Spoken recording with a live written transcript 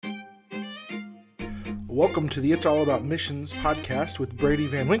Welcome to the It's All About Missions podcast with Brady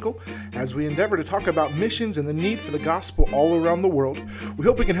Van Winkle, as we endeavor to talk about missions and the need for the gospel all around the world. We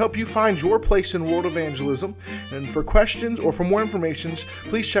hope we can help you find your place in world evangelism. And for questions or for more information,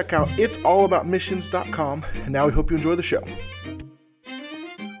 please check out it'sallaboutmissions.com. And now we hope you enjoy the show.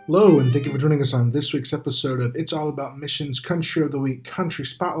 Hello, and thank you for joining us on this week's episode of It's All About Missions Country of the Week Country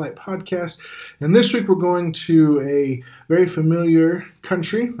Spotlight podcast. And this week we're going to a very familiar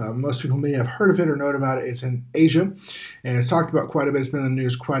country. Most people may have heard of it or know about it. It's in Asia, and it's talked about quite a bit. It's been in the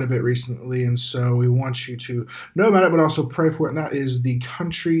news quite a bit recently, and so we want you to know about it, but also pray for it, and that is the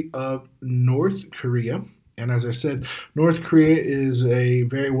country of North Korea. And as I said, North Korea is a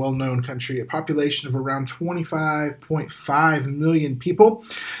very well-known country, a population of around 25.5 million people.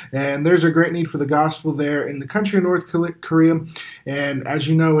 And there's a great need for the gospel there in the country of North Korea. And as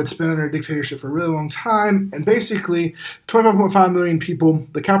you know, it's been under dictatorship for a really long time. And basically, 25.5 million people.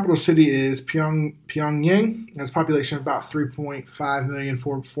 The capital city is Pyongyang. It has a population of about 3.5 million,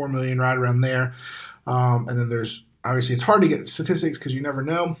 4 million, right around there. And then there's obviously, it's hard to get statistics because you never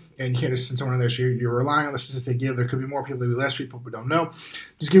know, and you can't just send someone in there, so you're relying on the statistics they give. There could be more people, there could be less people, we don't know.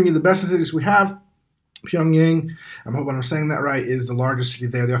 Just giving you the best statistics we have. Pyongyang, I'm hoping I'm saying that right, is the largest city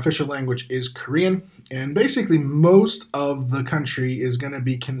there. The official language is Korean, and basically most of the country is going to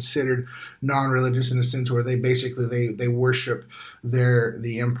be considered non-religious in a sense where they worship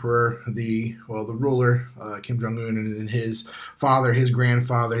the emperor, the ruler, Kim Jong-un, and his father, his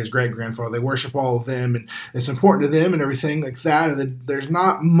grandfather, his great-grandfather. They worship all of them, and it's important to them and everything like that. And there's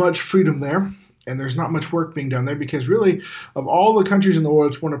not much freedom there. And there's not much work being done there because really, of all the countries in the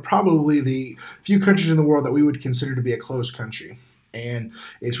world, it's one of probably the few countries in the world that we would consider to be a closed country. And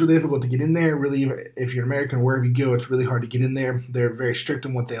it's really difficult to get in there. Really, if you're an American, wherever you go, it's really hard to get in there. They're very strict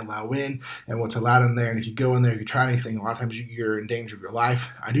on what they allow in and what's allowed in there. And if you go in there, if you try anything, a lot of times you're in danger of your life.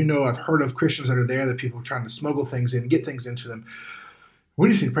 I do know I've heard of Christians that are there, that people are trying to smuggle things in, get things into them. We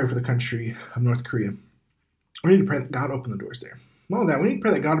just need to pray for the country of North Korea. We need to pray that God open the doors there. Well, we need to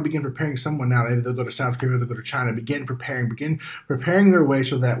pray that God will begin preparing someone now. Maybe they'll go to South Korea, they'll go to China, begin preparing their way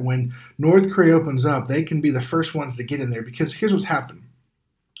so that when North Korea opens up, they can be the first ones to get in there. Because here's what's happened.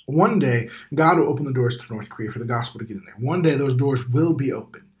 One day, God will open the doors to North Korea for the gospel to get in there. One day, those doors will be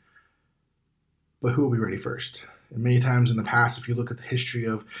open. But who will be ready first? And many times in the past, if you look at the history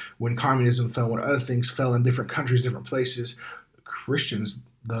of when communism fell, when other things fell in different countries, different places, Christians,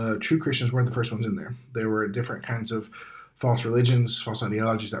 the true Christians, weren't the first ones in there. There were different kinds of false religions, false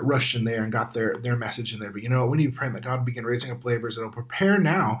ideologies that rushed in there and got their message in there. But you know what? We need to pray that God begin raising up laborers that will prepare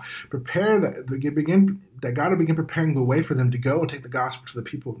that God will begin preparing the way for them to go and take the gospel to the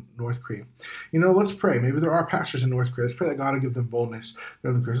people of North Korea. You know, let's pray. Maybe there are pastors in North Korea. Let's pray that God will give them boldness.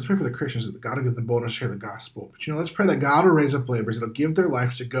 Let's pray for the Christians that God will give them boldness to share the gospel. But you know, let's pray that God will raise up laborers that will give their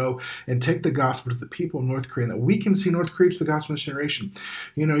lives to go and take the gospel to the people of North Korea, and that we can see North Korea to the gospel in this generation.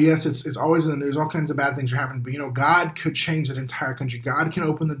 You know, yes, it's always in the news. All kinds of bad things are happening. But you know, God could change that entire country. God can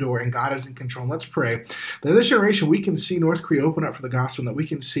open the door, and God is in control. And let's pray that in this generation we can see North Korea open up for the gospel, and that we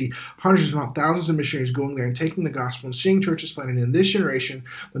can see hundreds, if not thousands, of missionaries going there and taking the gospel and seeing churches planted. In this generation,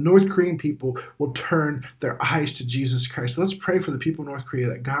 the North Korean people will turn their eyes to Jesus Christ. Let's pray for the people of North Korea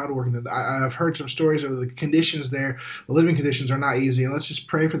that God will work in them. I've heard some stories of the conditions there. The living conditions are not easy, and let's just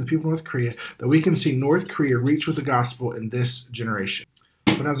pray for the people of North Korea that we can see North Korea reach with the gospel in this generation.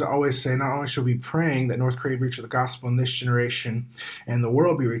 But as I always say, not only should we be praying that North Korea be reached with the gospel in this generation and the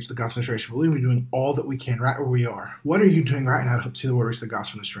world be reached with the gospel in this generation, but we'll be doing all that we can right where we are. What are you doing right now to help see the world reach the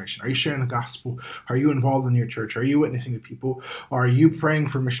gospel in this generation? Are you sharing the gospel? Are you involved in your church? Are you witnessing to people? Are you praying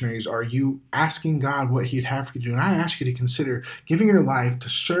for missionaries? Are you asking God what He'd have for you to do? And I ask you to consider giving your life to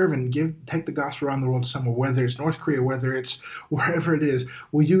serve and take the gospel around the world somewhere, whether it's North Korea, whether it's wherever it is.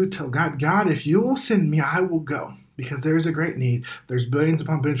 Will you tell God, if you will send me, I will go. Because there is a great need. There's billions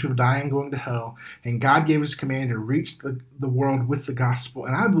upon billions of people dying and going to hell. And God gave us a command to reach the world with the gospel.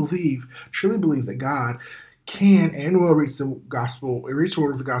 And I truly believe that God can and will reach the world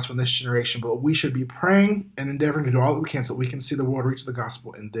with the gospel in this generation. But we should be praying and endeavoring to do all that we can so that we can see the world reach the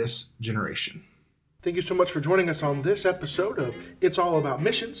gospel in this generation. Thank you so much for joining us on this episode of It's All About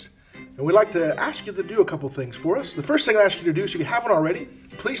Missions. And we'd like to ask you to do a couple things for us. The first thing I ask you to do, so if you haven't already,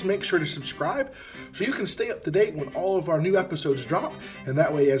 please make sure to subscribe so you can stay up to date when all of our new episodes drop. And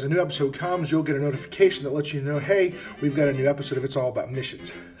that way, as a new episode comes, you'll get a notification that lets you know, hey, we've got a new episode of It's All About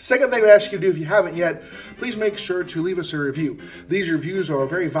Missions. Second thing we ask you to do, if you haven't yet, please make sure to leave us a review. These reviews are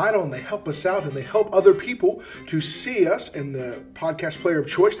very vital, and they help us out, and they help other people to see us in the podcast player of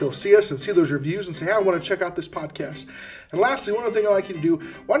choice. They'll see us and see those reviews and say, hey, I want to check out this podcast. And lastly, one other thing I'd like you to do,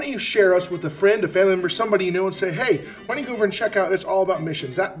 why don't you share us with a friend, a family member, somebody you know, and say, hey, why don't you go over and check out It's All About Missions?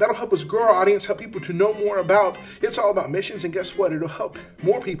 missions. That'll help us grow our audience, help people to know more about It's All About Missions, and guess what? It'll help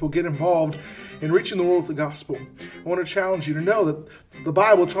more people get involved in reaching the world with the gospel. I want to challenge you to know that the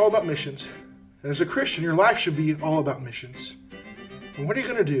Bible, it's all about missions. And as a Christian, your life should be all about missions. And what are you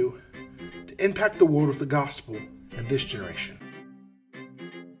going to do to impact the world with the gospel in this generation?